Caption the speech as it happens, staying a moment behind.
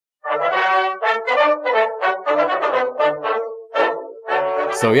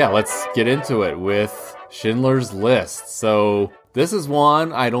So yeah, let's get into it with Schindler's List. So this is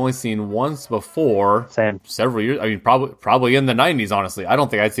one I'd only seen once before. Same. Several years. I mean, probably in the 90s, honestly. I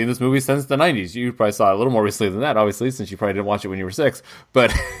don't think I'd seen this movie since the 90s. You probably saw it a little more recently than that, obviously, since you probably didn't watch it when you were 6.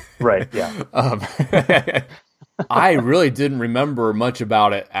 But Right, yeah. I really didn't remember much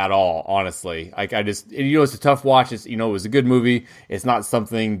about it at all, honestly. Like, it's a tough watch. It was a good movie. It's not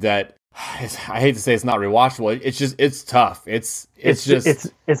something that, I hate to say it's not rewatchable. It's tough. It's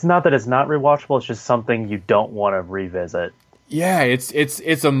not that it's not rewatchable. It's just something you don't want to revisit. Yeah,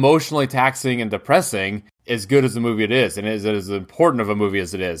 it's emotionally taxing and depressing, as good as the movie it is, and as important of a movie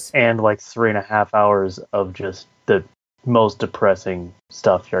as it is. And like 3.5 hours of just the most depressing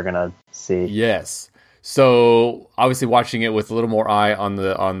stuff you're gonna see. Yes. So obviously watching it with a little more eye on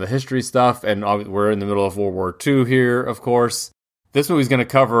the history stuff, and we're in the middle of World War II here, of course. This movie's going to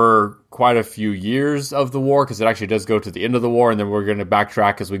cover quite a few years of the war, because it actually does go to the end of the war, and then we're going to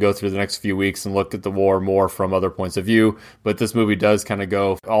backtrack as we go through the next few weeks and look at the war more from other points of view. But this movie does kind of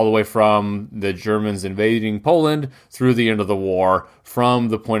go all the way from the Germans invading Poland through the end of the war from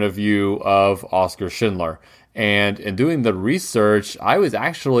the point of view of Oskar Schindler. And in doing the research, I was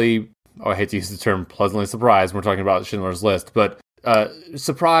actually, I hate to use the term pleasantly surprised when we're talking about Schindler's List, but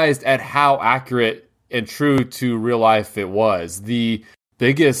surprised at how accurate and true to real life it was. The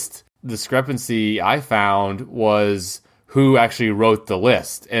biggest discrepancy I found was who actually wrote the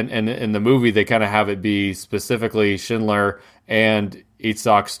list. And in the movie, they kind of have it be specifically Schindler and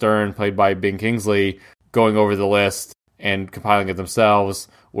Itzhak Stern, played by Ben Kingsley, going over the list and compiling it themselves.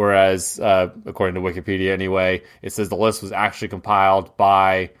 Whereas, according to Wikipedia anyway, it says the list was actually compiled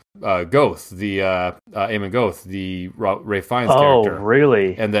by Goeth, Eamon Goeth, the Ralph Fiennes character. Oh,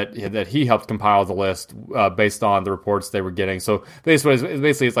 really? And that he helped compile the list based on the reports they were getting. So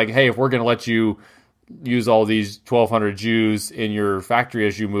basically, it's like, hey, if we're going to let you use all these 1,200 Jews in your factory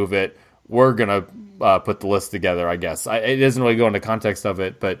as you move it, we're going to put the list together, I guess. It doesn't really go into context of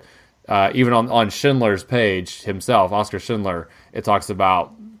it, but even on Schindler's page himself, Oskar Schindler, it talks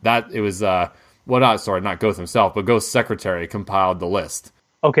about that it was, not Goeth himself, but Goeth's secretary compiled the list.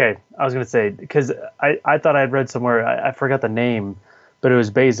 Okay, I was going to say, because I thought I'd read somewhere, I forgot the name, but it was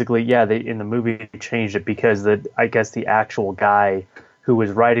basically, they in the movie changed it because I guess the actual guy who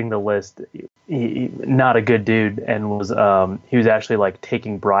was writing the list, he not a good dude, and he was actually like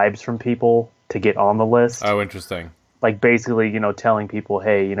taking bribes from people to get on the list. Oh, interesting. Like basically, telling people,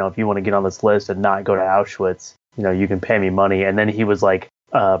 hey, if you want to get on this list and not go to Auschwitz, you can pay me money. And then he was like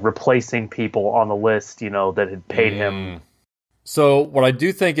replacing people on the list, that had paid him. So what I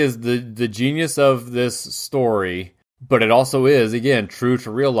do think is the genius of this story, but it also is, again, true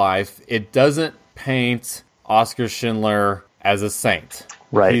to real life. It doesn't paint Oskar Schindler as a saint.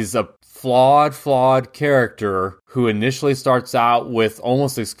 Right. He's a flawed character who initially starts out with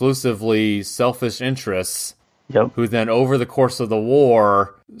almost exclusively selfish interests. Yep. Who then, over the course of the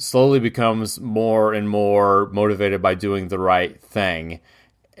war, slowly becomes more and more motivated by doing the right thing.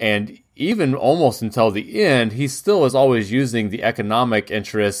 And even almost until the end, he still is always using the economic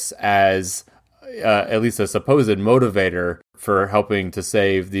interests as at least a supposed motivator for helping to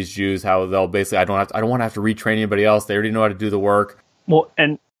save these Jews. How they'll basically, I don't want to have to retrain anybody else. They already know how to do the work. Well,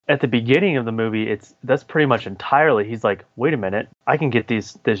 and at the beginning of the movie, that's pretty much entirely. He's like, wait a minute, I can get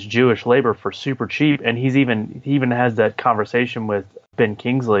this Jewish labor for super cheap. And he even has that conversation with Ben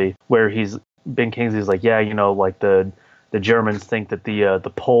Kingsley where Ben Kingsley's like, like the Germans think that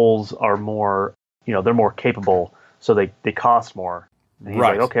the Poles are more, they're more capable, so they cost more. And he's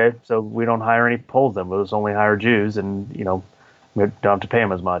right. like, okay, so we don't hire any Poles then. We'll just only hire Jews, and we don't have to pay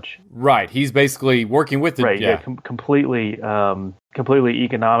them as much. Right. He's basically working with the... Right, yeah, completely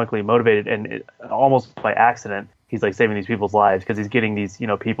economically motivated, and almost by accident, he's like saving these people's lives because he's getting these,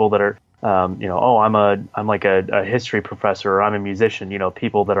 people that are, I'm like a history professor, or I'm a musician,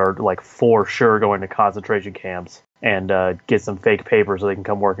 people that are like for sure going to concentration camps and get some fake paper so they can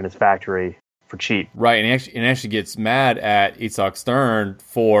come work in his factory for cheap. Right, and he actually gets mad at Itzhak Stern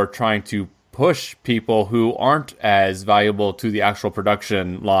for trying to push people who aren't as valuable to the actual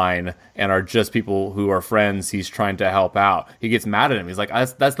production line and are just people who are friends he's trying to help out. He gets mad at him. He's like,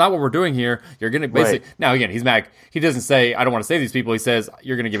 that's not what we're doing here. You're going to basically... Right. Now, again, he's mad. He doesn't say, I don't want to save these people. He says,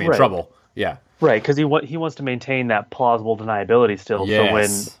 you're going to get me in trouble. Yeah. Right, because he wants to maintain that plausible deniability still.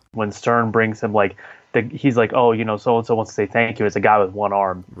 Yes. So when Stern brings him, like... he's like, so-and-so wants to say thank you. It's a guy with one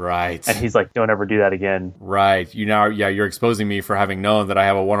arm. Right. And he's like, don't ever do that again. Right. You're exposing me for having known that I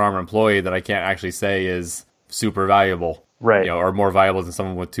have a one-arm employee that I can't actually say is super valuable. Right. Or more valuable than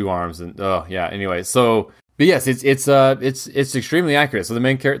someone with two arms. And anyway, so But yes, it's extremely accurate. So the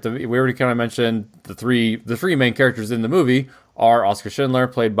main character, we already kind of mentioned the three main characters in the movie are Oscar Schindler,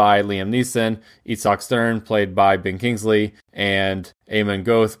 played by Liam Neeson, Itzhak Stern, played by Ben Kingsley, and Eamon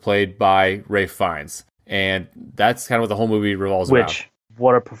Goth, played by Ralph Fiennes. And that's kind of what the whole movie revolves around.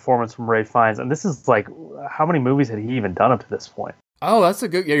 What a performance from Ralph Fiennes. And this is like, how many movies had he even done up to this point? Oh, that's a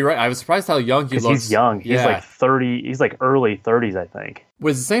good... Yeah, you're right. I was surprised how young he looks. He's young. He's like 30. He's like early 30s, I think. But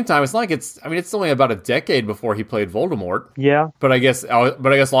at the same time, it's not like it's... I mean, it's only about a decade before he played Voldemort. Yeah. But I guess a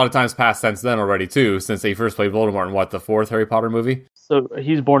lot of time's passed since then already, too, since he first played Voldemort in, the fourth Harry Potter movie? So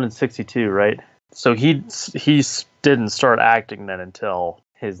he was born in 1962, right? So he didn't start acting then until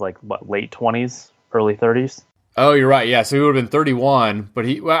his, late 20s, early 30s? Oh, you're right. Yeah, so he would have been 31, but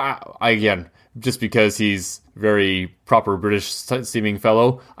again, just because he's very proper British-seeming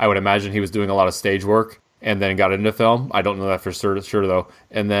fellow, I would imagine he was doing a lot of stage work and then got into film. I don't know that for sure though.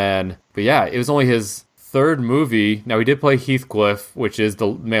 But yeah, it was only his third movie. Now, he did play Heathcliff, which is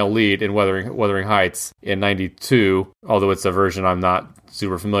the male lead in Wuthering Heights in 92, although it's a version I'm not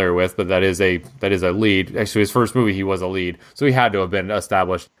super familiar with, but that is a lead. Actually, his first movie, he was a lead, so he had to have been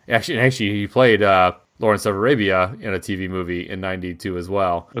established. Actually, he played Lawrence of Arabia in a TV movie in 92 as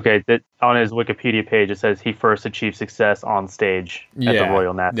well. Okay, on his Wikipedia page, it says he first achieved success on stage at the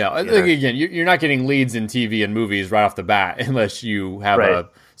Royal National Theatre. Again, you're not getting leads in TV and movies right off the bat unless you have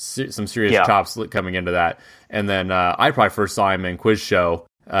some serious chops coming into that. And then I probably first saw him in Quiz Show,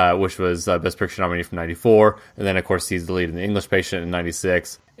 which was Best Picture nominee from 94. And then, of course, he's the lead in The English Patient in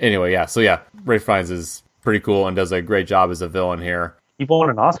 96. Anyway, yeah. So, yeah, Ralph Fiennes is pretty cool and does a great job as a villain here. He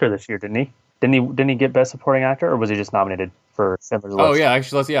won an Oscar this year, didn't he? Didn't he get Best Supporting Actor, or was he just nominated for Schindler's List? Oh yeah,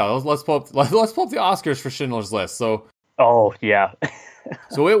 actually, let's pull up the Oscars for Schindler's List. So, oh yeah,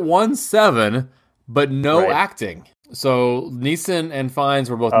 so it won 7, but no acting. So Neeson and Fiennes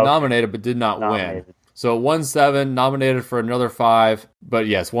were both nominated, but did not win. So it won 7, nominated for another 5, but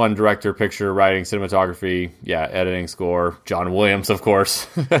yes, 1 director, picture, writing, cinematography, editing, score. John Williams, of course.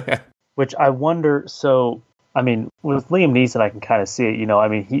 Which I wonder. So, I mean, with Liam Neeson, I can kind of see it. I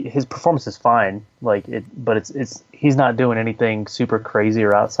mean, his performance is fine, but he's not doing anything super crazy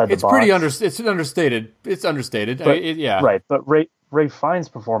or outside the box. It's understated. It's understated. But, right. But Ralph Fiennes'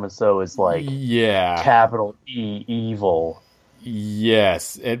 performance though is capital E evil.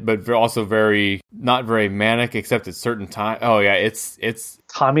 Yes, but also not very manic, except at certain times. Oh yeah, it's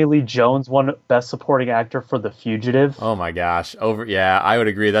Tommy Lee Jones won Best Supporting Actor for The Fugitive. Oh my gosh, I would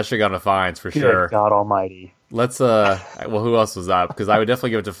agree. That should have gone to Fiennes for sure. God Almighty. Let's well, who else was that? Because I would definitely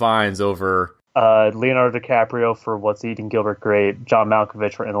give it to Fiennes over Leonardo DiCaprio for What's Eating Gilbert Grape, John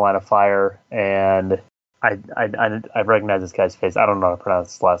Malkovich for In the Line of Fire, and I recognize this guy's face. I don't know how to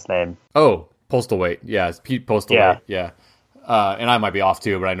pronounce his last name. Oh, Postlethwaite. Yeah, it's Pete Postlethwaite. Yeah. And I might be off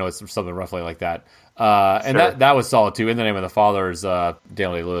too, but I know it's something roughly like that. And that was solid too. In the Name of the Father's Daniel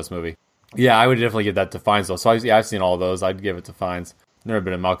Day-Lewis movie. Yeah, I would definitely give that to Fiennes though. So I've seen all of those. I'd give it to Fiennes. Never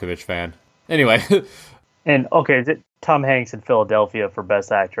been a Malkovich fan. Anyway. And okay, Tom Hanks in Philadelphia for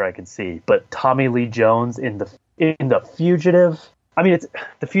Best Actor I can see, but Tommy Lee Jones in the Fugitive. I mean,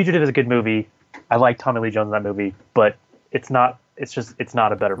 The Fugitive is a good movie. I like Tommy Lee Jones in that movie, but it's not a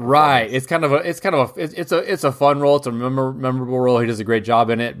better performance. Right. It's a fun role. It's a memorable role. He does a great job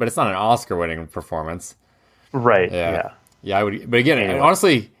in it, but it's not an Oscar-winning performance. Right. Yeah. I would. But again,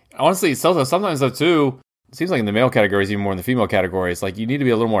 anyway. honestly, sometimes though too, it seems like in the male categories, even more in the female categories, like you need to be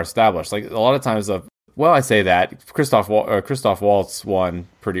a little more established. Like a lot of times, I say that Christoph Waltz won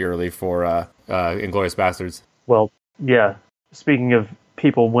pretty early for Inglourious Bastards. Well, yeah. Speaking of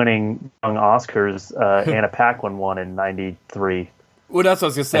people winning young Oscars, Anna Paquin won in 93. Well, that's what I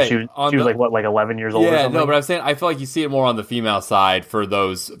was going to say. She was 11 years old or something? No, but I'm saying I feel like you see it more on the female side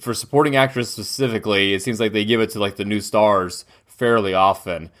for supporting actress specifically. It seems like they give it to the new stars fairly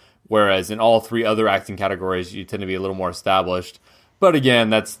often, whereas in all 3 other acting categories, you tend to be a little more established. But again,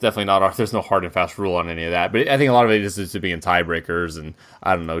 that's definitely not there's no hard and fast rule on any of that. But I think a lot of it is to be in tiebreakers and,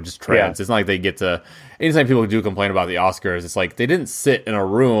 I don't know, just trends. Yeah. It's not like they get to... Anytime people do complain about the Oscars, it's like they didn't sit in a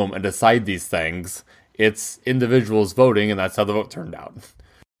room and decide these things. It's individuals voting, and that's how the vote turned out.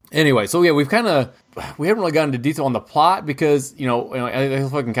 Anyway, so yeah, we haven't really gotten into detail on the plot because, I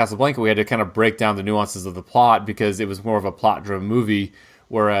like in Casablanca, we had to kind of break down the nuances of the plot because it was more of a plot-driven movie,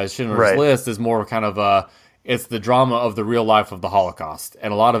 whereas Schindler's List is more kind of it's the drama of the real life of the Holocaust.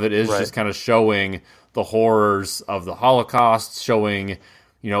 And a lot of it is just kind of showing the horrors of the Holocaust, showing,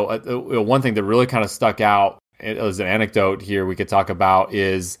 one thing that really kind of stuck out as an anecdote here we could talk about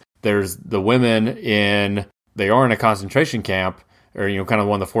is there's the women they are in a concentration camp, or, kind of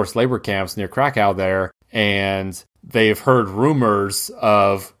one of the forced labor camps near Krakow there, and they've heard rumors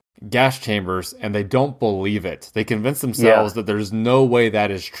of, gas chambers, and they don't believe it. They convince themselves that there's no way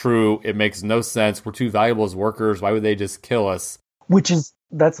that is true. It makes no sense. We're too valuable as workers. Why would they just kill us?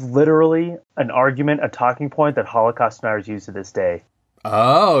 That's literally an argument, a talking point that Holocaust deniers use to this day.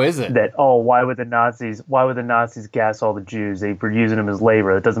 Oh, is it? That, why would the Nazis gas all the Jews? They were using them as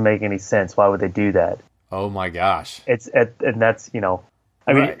labor. That doesn't make any sense. Why would they do that? Oh my gosh. And that's,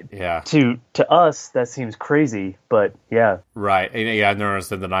 I mean, yeah. To us, that seems crazy, but yeah. Right. And yeah, I've never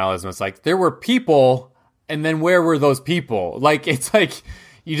understood the nihilism. It's like, there were people, and then where were those people? Like, it's like,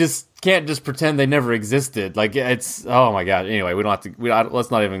 you just can't just pretend they never existed. Like, it's, oh my God. Anyway,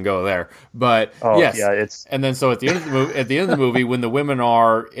 let's not even go there. But, yes. Yeah, and then so at the end of the movie, when the women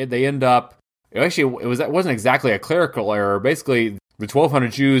they end up, actually, it wasn't exactly a clerical error. Basically, the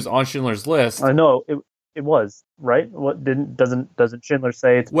 1,200 Jews on Schindler's List. I know, it was, right? What doesn't Schindler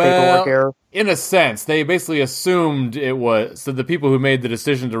say it's paperwork error? In a sense, they basically assumed it was. So the people who made the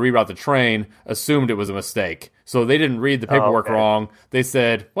decision to reroute the train assumed it was a mistake. So they didn't read the paperwork wrong. They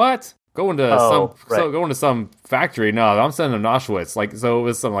said, "What? Going to some factory? No, I'm sending them to Auschwitz." Like, so it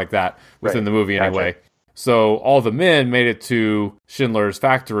was something like that within the movie anyway. Gotcha. So all the men made it to Schindler's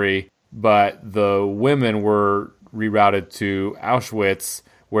factory, but the women were rerouted to Auschwitz,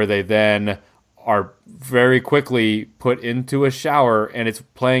 where they then are very quickly put into a shower, and it's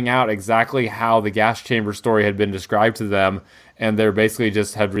playing out exactly how the gas chamber story had been described to them, and they're basically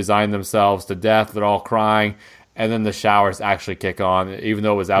just had resigned themselves to death. They're all crying, and then the showers actually kick on. Even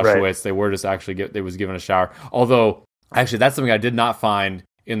though it was Auschwitz, they were just actually they was given a shower. Although, actually, that's something I did not find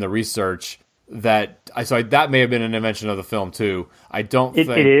in the research. That may have been an invention of the film too. I don't think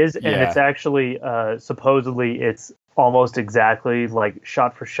it is, and it's actually supposedly it's almost exactly like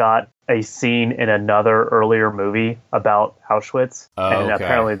shot for shot a scene in another earlier movie about Auschwitz.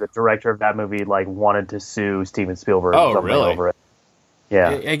 Apparently the director of that movie wanted to sue Steven Spielberg over it. Yeah.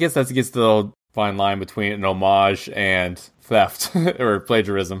 I guess that gets the fine line between an homage and theft or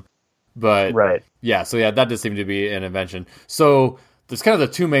plagiarism. But yeah, so yeah, that does seem to be an invention. So there's kind of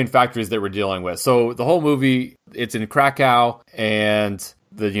the two main factories that we're dealing with. So the whole movie, it's in Krakow, and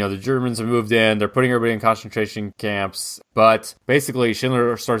the Germans have moved in. They're putting everybody in concentration camps. But basically,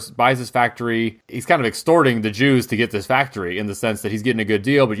 Schindler buys this factory. He's kind of extorting the Jews to get this factory in the sense that he's getting a good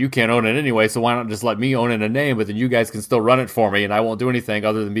deal, but you can't own it anyway, so why not just let me own it in a name, but then you guys can still run it for me, and I won't do anything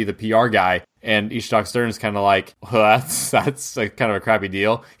other than be the PR guy. And Ishtar Stern's kind of like, well, that's kind of a crappy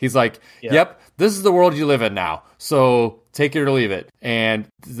deal. He's like, yep, this is the world you live in now, so take it or leave it. And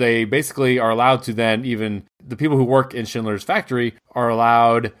they basically are allowed to then, even the people who work in Schindler's factory are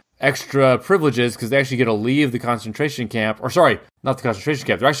allowed extra privileges because they actually get to leave the concentration camp. Or sorry, not the concentration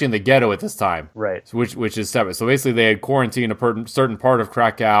camp. They're actually in the ghetto at this time. Right. Which is separate. So basically they had quarantined a certain part of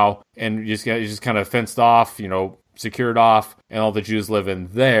Krakow, and you just kind of fenced off, secured off, and all the Jews live in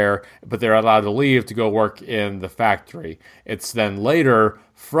there, but they're allowed to leave to go work in the factory. It's then later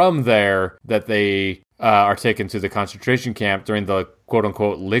from there that they are taken to the concentration camp during the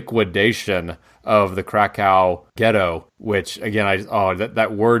quote-unquote liquidation of the Krakow ghetto, which, again,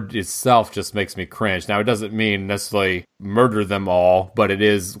 that word itself just makes me cringe. Now, it doesn't mean necessarily murder them all, but it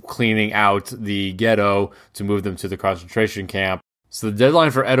is cleaning out the ghetto to move them to the concentration camp. So the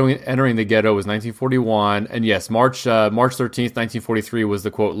deadline for entering the ghetto was 1941, and yes, March 13th, 1943 was the,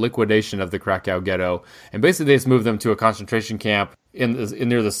 quote, liquidation of the Krakow ghetto. And basically they just moved them to a concentration camp in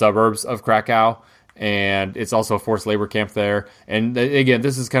near the suburbs of Krakow, and it's also a forced labor camp there. And again,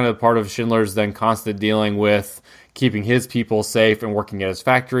 this is kind of part of Schindler's then constant dealing with keeping his people safe and working at his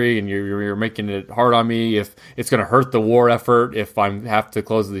factory, and you're making it hard on me if it's going to hurt the war effort if I have to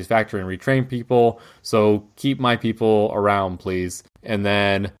close these factory and retrain people. So keep my people around, please. And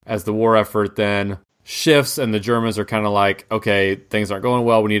then as the war effort then shifts and the Germans are kind of like, okay, things aren't going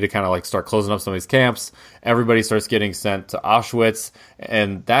well, we need to kind of start closing up some of these camps, everybody starts getting sent to Auschwitz,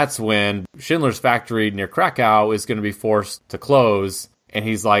 and that's when Schindler's factory near Krakow is going to be forced to close. And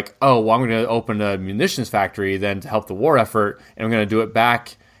he's like, oh, well, I'm going to open a munitions factory then to help the war effort, and I'm going to do it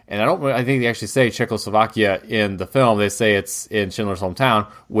back. And I think they actually say Czechoslovakia in the film. They say it's in Schindler's hometown,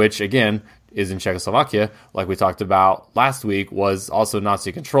 which, again, is in Czechoslovakia, like we talked about last week, was also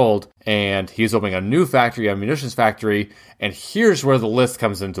Nazi-controlled. And he's opening a new factory, a munitions factory, and here's where the list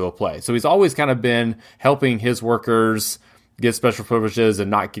comes into a play. So he's always kind of been helping his workers get special privileges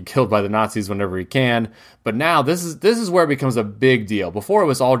and not get killed by the Nazis whenever he can. But now this is where it becomes a big deal. Before it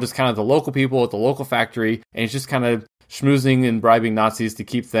was all just kind of the local people at the local factory, and he's just kind of schmoozing and bribing Nazis to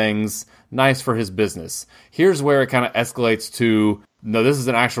keep things nice for his business. Here's where it kind of escalates to, no, this is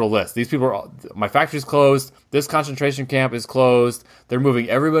an actual list. These people my factory's closed. This concentration camp is closed. They're moving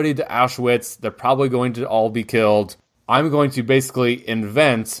everybody to Auschwitz. They're probably going to all be killed. I'm going to basically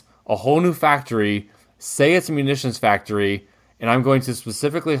invent a whole new factory, say it's a munitions factory, and I'm going to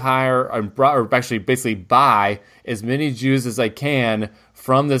specifically hire, or actually basically buy as many Jews as I can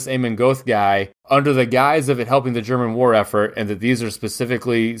from this Amon Goth guy under the guise of it helping the German war effort, and that these are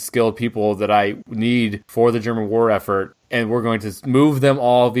specifically skilled people that I need for the German war effort. And we're going to move them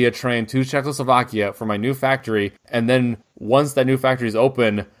all via train to Czechoslovakia for my new factory. And then once that new factory is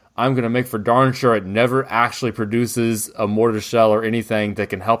open, I'm going to make for darn sure it never actually produces a mortar shell or anything that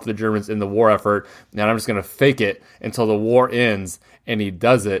can help the Germans in the war effort. And I'm just going to fake it until the war ends. And he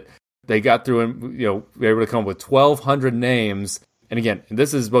does it. They got through and, they were able to come up with 1,200 names. And again,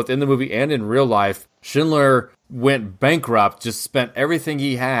 this is both in the movie and in real life. Schindler went bankrupt, just spent everything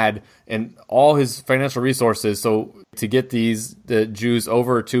he had and all his financial resources. So to get the Jews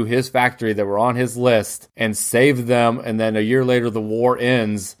over to his factory that were on his list and save them. And then a year later, the war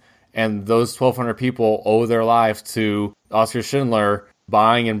ends. And those 1,200 people owe their life to Oskar Schindler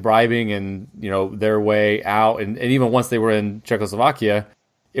buying and bribing and, their way out. And even once they were in Czechoslovakia,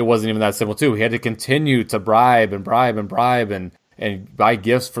 it wasn't even that simple too. He had to continue to bribe and buy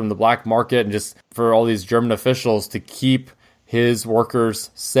gifts from the black market and just for all these German officials to keep his workers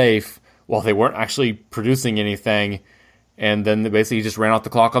safe while they weren't actually producing anything. And then basically he just ran out the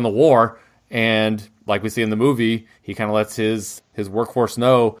clock on the war. And like we see in the movie, he kind of lets his workforce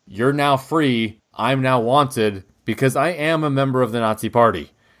know, you're now free, I'm now wanted, because I am a member of the Nazi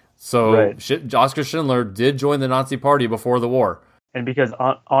Party. So right. Oskar Schindler did join the Nazi Party before the war. And because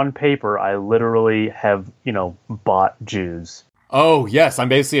on paper, I literally have, bought Jews. Oh, yes, I'm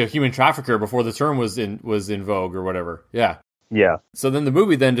basically a human trafficker before the term was in vogue or whatever. Yeah. Yeah. So then the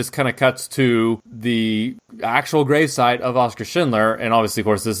movie then just kind of cuts to the actual gravesite of Oskar Schindler. And obviously, of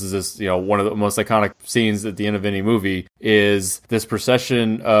course, this is one of the most iconic scenes at the end of any movie is this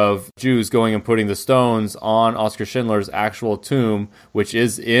procession of Jews going and putting the stones on Oskar Schindler's actual tomb, which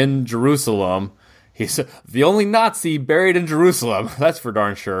is in Jerusalem. He's the only Nazi buried in Jerusalem. That's for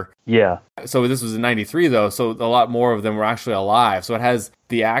darn sure. Yeah. So this was in 93, though. So a lot more of them were actually alive. So it has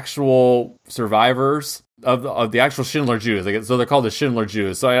the actual survivors of the actual Schindler Jews. So they're called the Schindler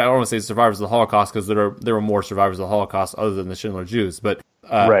Jews. So I don't want to say survivors of the Holocaust because there were more survivors of the Holocaust other than the Schindler Jews. But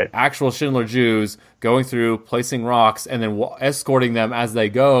right. Actual Schindler Jews going through, placing rocks, and then escorting them as they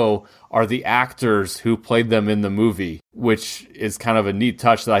go are the actors who played them in the movie, which is kind of a neat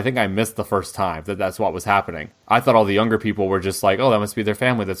touch that I think I missed the first time that's what was happening. I thought all the younger people were just like, oh, that must be their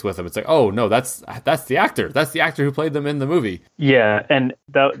family that's with them. It's like, oh, no, that's the actor. That's the actor who played them in the movie. Yeah, and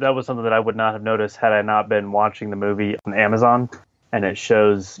that was something that I would not have noticed had I not been watching the movie on Amazon. And it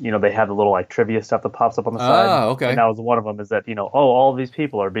shows, they have the little trivia stuff that pops up on the side. Oh, okay. And that was one of them is that, all of these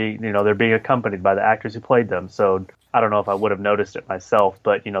people are being, they're being accompanied by the actors who played them. So I don't know if I would have noticed it myself,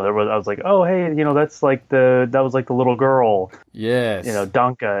 but, I was like, oh, hey, that was like the little girl. Yes.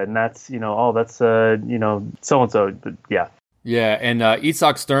 Danka. And that's, that's, so-and-so. But yeah. Yeah. And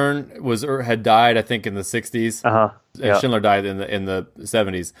Itzhak Stern had died, I think, in the 60s. Uh-huh. And Schindler died in the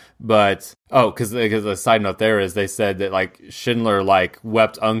 70s. But because the side note there is they said that Schindler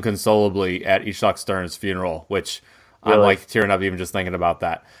wept unconsolably at Itzhak Stern's funeral, which really? I'm tearing up even just thinking about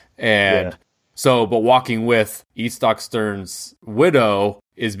that. And but walking with Itzhak Stern's widow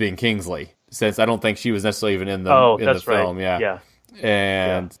is Bing Kingsley, since I don't think she was necessarily even in the film. Right. Yeah.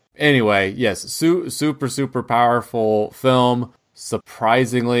 And anyway, yes, super, super powerful film,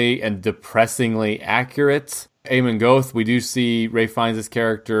 surprisingly and depressingly accurate. Amon Goth, we do see Ray Fiennes'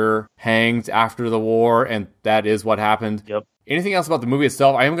 character hanged after the war, and that is what happened. Yep. Anything else about the movie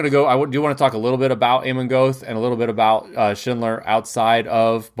itself? I do want to talk a little bit about Amon Goth and a little bit about Schindler outside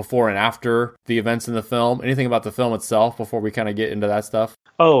of before and after the events in the film. Anything about the film itself before we kind of get into that stuff?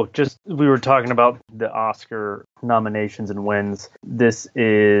 Oh, just we were talking about the Oscar nominations and wins. This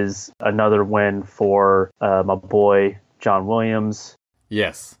is another win for my boy, John Williams.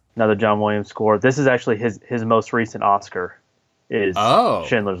 Yes. Another John Williams score. This is actually his most recent Oscar is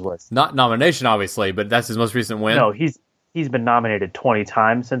Schindler's List. Not nomination, obviously, but that's his most recent win? No, he's been nominated 20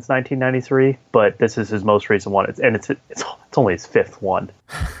 times since 1993, but this is his most recent one. It's only his fifth one.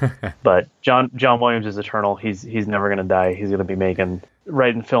 But John Williams is eternal. He's never going to die. He's going to be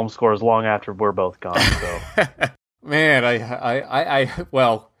writing film scores long after we're both gone. So. Man, I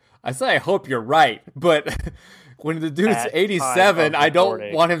say I hope you're right, but when the dude's 87, I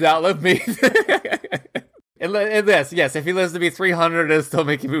don't want him to outlive me. Unless, yes, if he lives to be 300 and still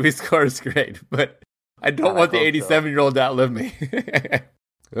making movie scores, great. But I don't want the 87-year-old to outlive me.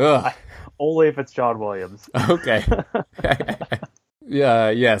 Only if it's John Williams. Okay.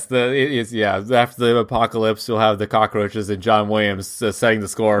 Yes. After the apocalypse, you'll have the cockroaches and John Williams setting the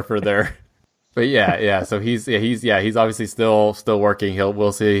score for their But yeah. So he's obviously still working.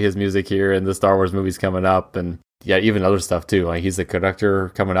 We'll see his music here in the Star Wars movies coming up, and yeah, even other stuff too. Like he's a conductor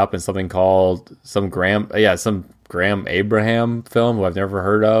coming up in something called some Graham Abraham film who I've never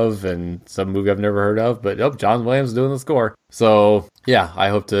heard of, and some movie I've never heard of. But John Williams doing the score. So yeah, I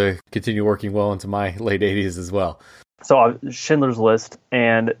hope to continue working well into my late 80s as well. So Schindler's List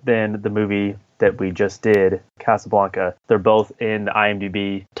and then the movie that we just did, Casablanca, they're both in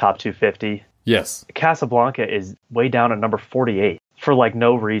IMDb top 250. Yes. Casablanca is way down at number 48 for like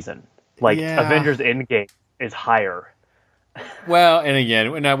no reason. Like Avengers Endgame is higher. Well, and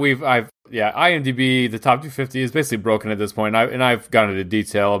again, IMDb, the top 250 is basically broken at this point. I've gone into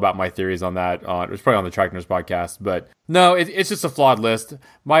detail about my theories on that. It was probably on the Track Nerds podcast, but no, it's just a flawed list.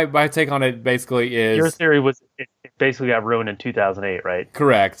 My take on it basically is your theory was it basically got ruined in 2008, right?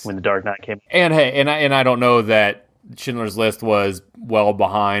 Correct. When The Dark Knight came. And hey, and I don't know that Schindler's List was well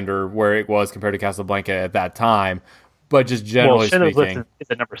behind or where it was compared to Casablanca at that time. But just generally Schindler's speaking, List is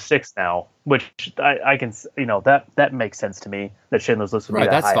at number 6 now, which I can, that makes sense to me that Schindler's List would be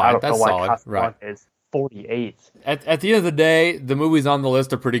that that's high. Fine. I don't that's know why solid. Casablanca is 48. At the end of the day, the movies on the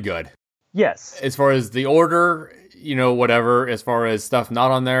list are pretty good. Yes. As far as the order, whatever, as far as stuff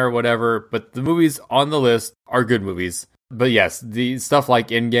not on there, whatever, but the movies on the list are good movies. But yes, the stuff like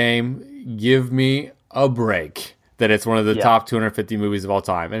Endgame, give me a break. That it's one of the top 250 movies of all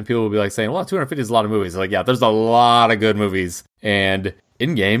time. And people will be like saying, well, 250 is a lot of movies. Like, yeah, there's a lot of good movies. And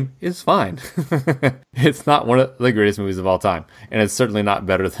Endgame is fine. It's not one of the greatest movies of all time. And it's certainly not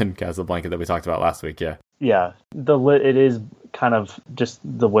better than Casablanca that we talked about last week, yeah. Yeah, it is kind of just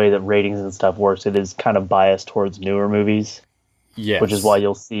the way that ratings and stuff works. It is kind of biased towards newer movies. Yes. Which is why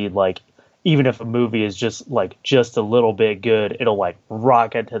you'll see, like, even if a movie is just a little bit good, it'll like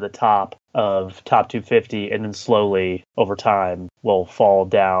rocket to the top of top 250 and then slowly over time will fall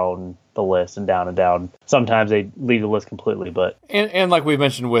down the list and down and down. Sometimes they leave the list completely, but and like we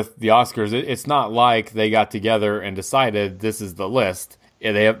mentioned with the Oscars, it's not like they got together and decided this is the list.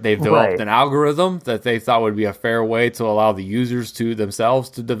 They've developed an algorithm that they thought would be a fair way to allow the users to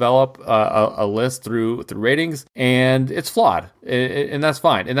themselves to develop a list through ratings, and it's flawed, and that's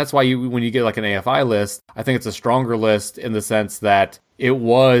fine. And that's why when you get like an AFI list, I think it's a stronger list in the sense that it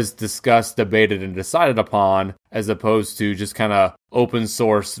was discussed, debated, and decided upon, as opposed to just kind of open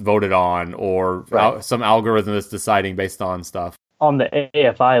source voted on or some algorithm that's deciding based on stuff. On the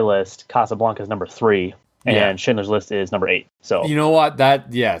AFI list, Casablanca is number 3. And Schindler's List is number 8. So you know what? That's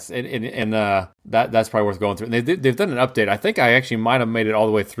probably worth going through. And they've done an update. I think I actually might have made it all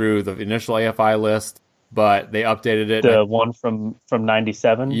the way through the initial AFI list, but they updated it. The one from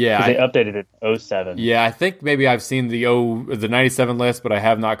 97? Yeah. Because they updated it in 07. Yeah, I think maybe I've seen the 97 list, but I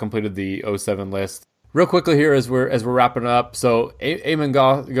have not completed the 07 list. Real quickly here as we're wrapping up. So Eamon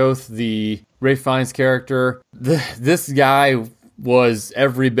Goth, the Ralph Fiennes character, this guy was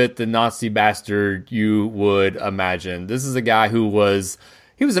every bit the Nazi bastard you would imagine. This is a guy who was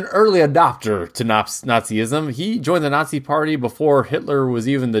an early adopter to Nazism. He joined the Nazi party before Hitler was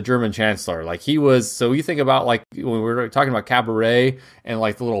even the German chancellor. Like he was, so you think about like when we were talking about Cabaret and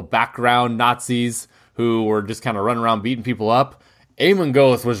like the little background Nazis who were just kind of running around beating people up. Eamon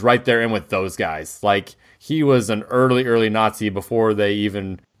Goth was right there in with those guys. Like he was an early Nazi before they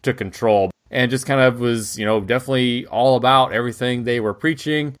even took control. And just kind of was, definitely all about everything they were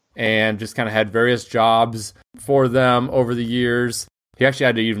preaching and just kind of had various jobs for them over the years. He actually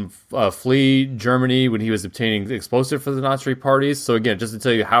had to even flee Germany when he was obtaining explosive for the Nazi parties. So again, just to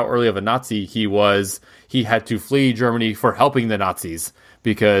tell you how early of a Nazi he was, he had to flee Germany for helping the Nazis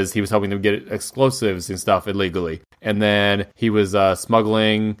because he was helping them get explosives and stuff illegally. And then he was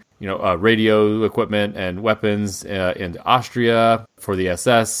smuggling radio equipment and weapons into Austria for the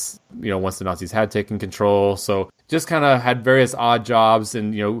SS, once the Nazis had taken control. So just kind of had various odd jobs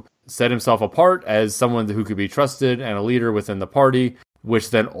and, set himself apart as someone who could be trusted and a leader within the party, which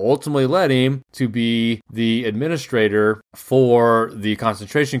then ultimately led him to be the administrator for the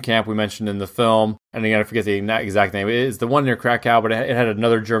concentration camp we mentioned in the film. And again, I forget the exact name. It is the one near Krakow, but it had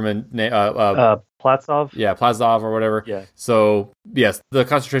another German name. Plazov? Yeah, Plazov or whatever. Yeah. So, yes, the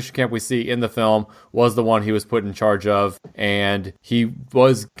concentration camp we see in the film was the one he was put in charge of. And he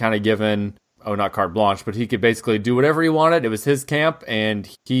was kind of given, not carte blanche, but he could basically do whatever he wanted. It was his camp, and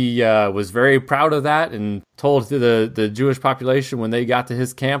he was very proud of that and told the Jewish population when they got to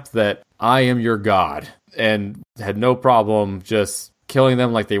his camp that I am your God, and had no problem just killing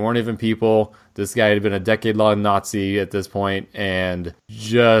them like they weren't even people. This guy had been a decade-long Nazi at this point, and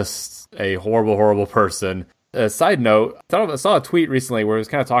just a horrible, horrible person. A side note, I saw a tweet recently where it was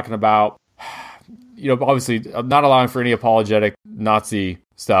kind of talking about, obviously not allowing for any apologetic Nazi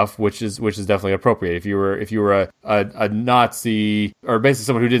stuff, which is definitely appropriate. If you were a Nazi, or basically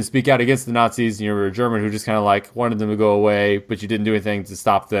someone who didn't speak out against the Nazis, and you were a German who just kind of like wanted them to go away, but you didn't do anything to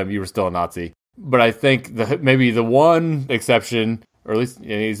stop them, you were still a Nazi. But I think maybe the one exception, or at least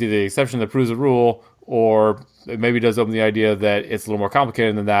it's either the exception that proves the rule, or it maybe does open the idea that it's a little more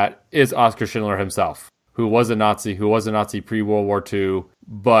complicated than that, is Oskar Schindler himself, who was a Nazi pre-World War II,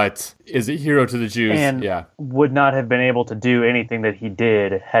 but is a hero to the Jews. And would not have been able to do anything that he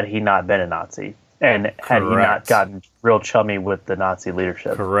did had he not been a Nazi. And had he not gotten real chummy with the Nazi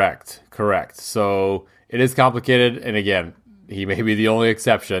leadership. Correct. So it is complicated, and again, he may be the only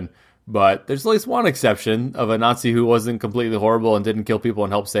exception, but there's at least one exception of a Nazi who wasn't completely horrible and didn't kill people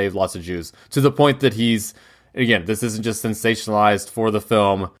and helped save lots of Jews. To the point that again, this isn't just sensationalized for the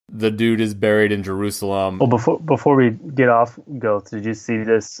film. The dude is buried in Jerusalem. Well, before we get off, did you see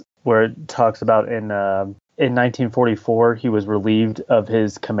this where it talks about in 1944 he was relieved of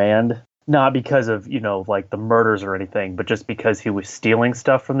his command? Not because of, like the murders or anything, but just because he was stealing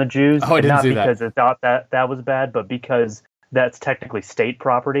stuff from the Jews. Oh, I didn't see that. Not because it thought that was bad, but because that's technically state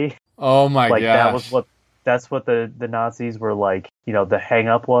property. Oh my gosh. That's what the Nazis were like, the hang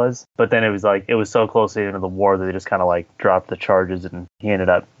up was. But then it was so close to the end of the war that they just kind of like dropped the charges, and he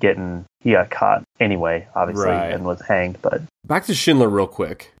got caught anyway, obviously, and was hanged. But back to Schindler real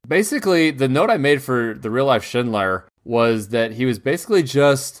quick. Basically, the note I made for the real life Schindler was that he was basically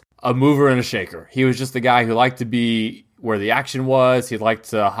just a mover and a shaker. He was just the guy who liked to be where the action was. He liked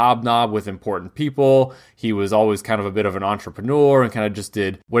to hobnob with important people. He was always kind of a bit of an entrepreneur and kind of just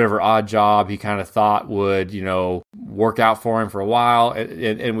did whatever odd job he kind of thought would, work out for him for a while.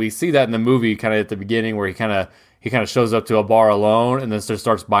 And we see that in the movie kind of at the beginning where he kind of shows up to a bar alone and then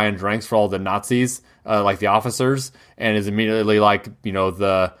starts buying drinks for all the Nazis, like the officers, and is immediately like,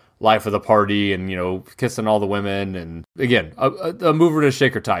 the life of the party and, kissing all the women. And again, a mover and a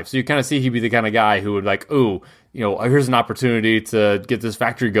shaker type. So you kind of see he'd be the kind of guy who would like, ooh, here's an opportunity to get this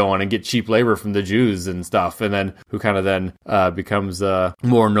factory going and get cheap labor from the Jews and stuff. And then who kind of then becomes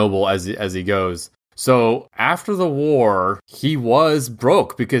more noble as he goes. So after the war, he was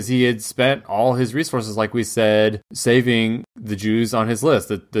broke because he had spent all his resources, like we said, saving the Jews on his list,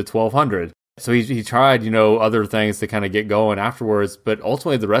 the 1,200. So he tried, other things to kind of get going afterwards. But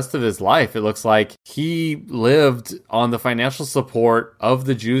ultimately, the rest of his life, it looks like he lived on the financial support of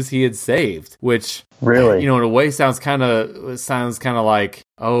the Jews he had saved, which really, in a way sounds kind of like,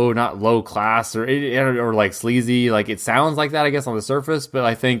 oh, not low class or like sleazy. Like it sounds like that, I guess, on the surface. But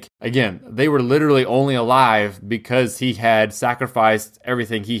I think, again, they were literally only alive because he had sacrificed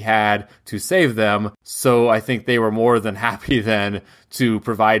everything he had to save them. So I think they were more than happy then to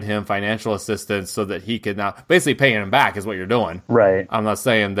provide him financial assistance so that he could now basically pay him back is what you're doing. Right. I'm not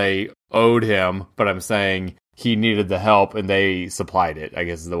saying they owed him, but I'm saying he needed the help and they supplied it, I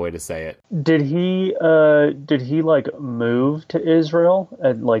guess is the way to say it. Did he like move to Israel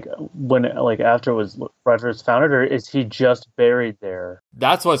and like when after it was founded, or is he just buried there?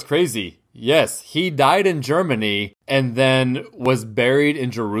 That's what's crazy. Yes, he died in Germany and then was buried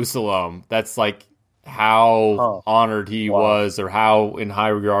in Jerusalem. That's like how honored he was, or how in high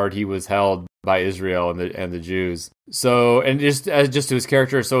regard he was held by Israel and the Jews. So, and just to his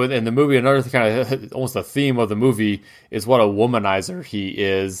character, so in the movie, another kind of almost a theme of the movie is what a womanizer he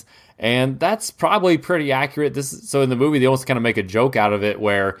is. And that's probably pretty accurate. So in the movie, they almost kind of make a joke out of it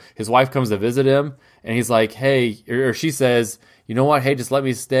where his wife comes to visit him and he's like, hey, or she says, you know what? Hey, just let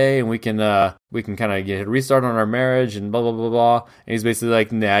me stay and we can kind of get a restart on our marriage and blah, blah, blah, blah. And he's basically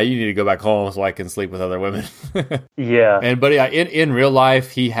like, nah, you need to go back home so I can sleep with other women. Yeah. But in real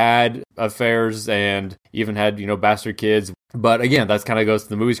life, he had affairs and even had, bastard kids. But again, that's kind of goes to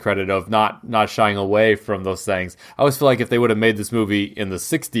the movie's credit of not shying away from those things. I always feel like if they would have made this movie in the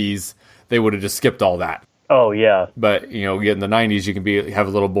 60s, they would have just skipped all that. Oh, yeah. But, in the 90s, you can have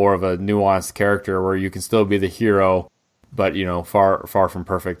a little more of a nuanced character where you can still be the hero, but, far from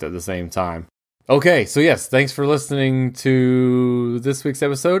perfect at the same time. Okay, so yes, thanks for listening to this week's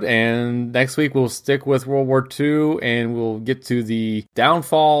episode, and next week we'll stick with World War II, and we'll get to the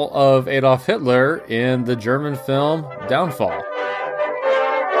downfall of Adolf Hitler in the German film Downfall.